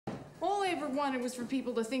ever wanted was for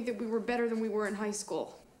people to think that we were better than we were in high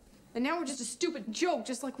school. And now we're just a stupid joke,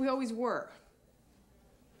 just like we always were.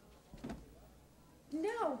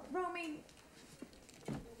 No, Romy.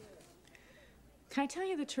 Can I tell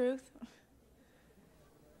you the truth?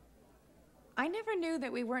 I never knew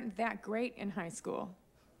that we weren't that great in high school.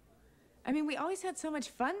 I mean, we always had so much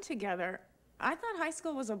fun together. I thought high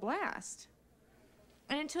school was a blast.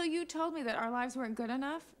 And until you told me that our lives weren't good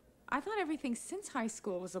enough, I thought everything since high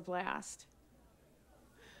school was a blast.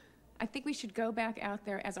 I think we should go back out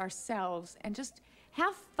there as ourselves and just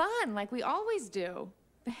have fun like we always do.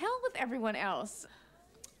 The hell with everyone else.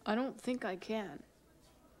 I don't think I can.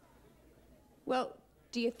 Well,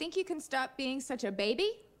 do you think you can stop being such a baby?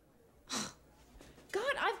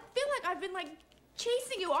 God, I feel like I've been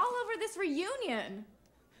chasing you all over this reunion.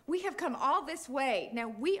 We have come all this way.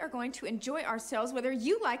 Now we are going to enjoy ourselves whether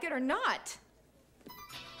you like it or not.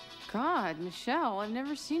 God, Michele, I've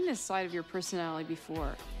never seen this side of your personality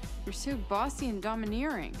before. You're so bossy and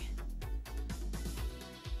domineering.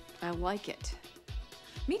 I like it.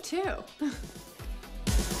 Me too.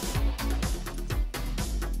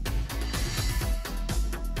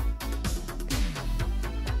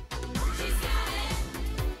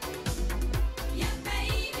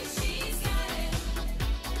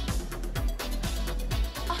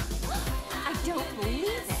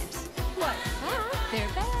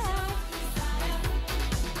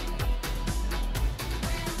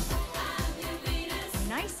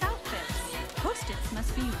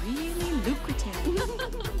 Really lucrative.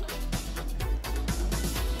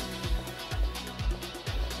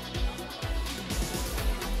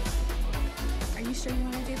 Are you sure you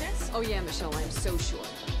want to do this? Oh yeah, Michele, I'm so sure.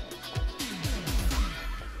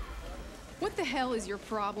 What the hell is your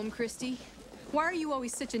problem, Christy? Why are you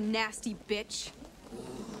always such a nasty bitch?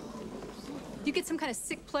 You get some kind of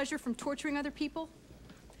sick pleasure from torturing other people?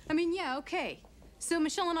 I mean, yeah, okay. So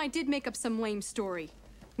Michele and I did make up some lame story.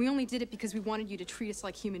 We only did it because we wanted you to treat us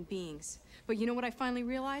like human beings. But you know what I finally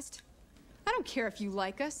realized? I don't care if you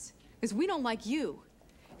like us, because we don't like you.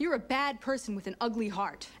 You're a bad person with an ugly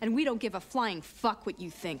heart, and we don't give a flying fuck what you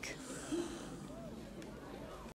think.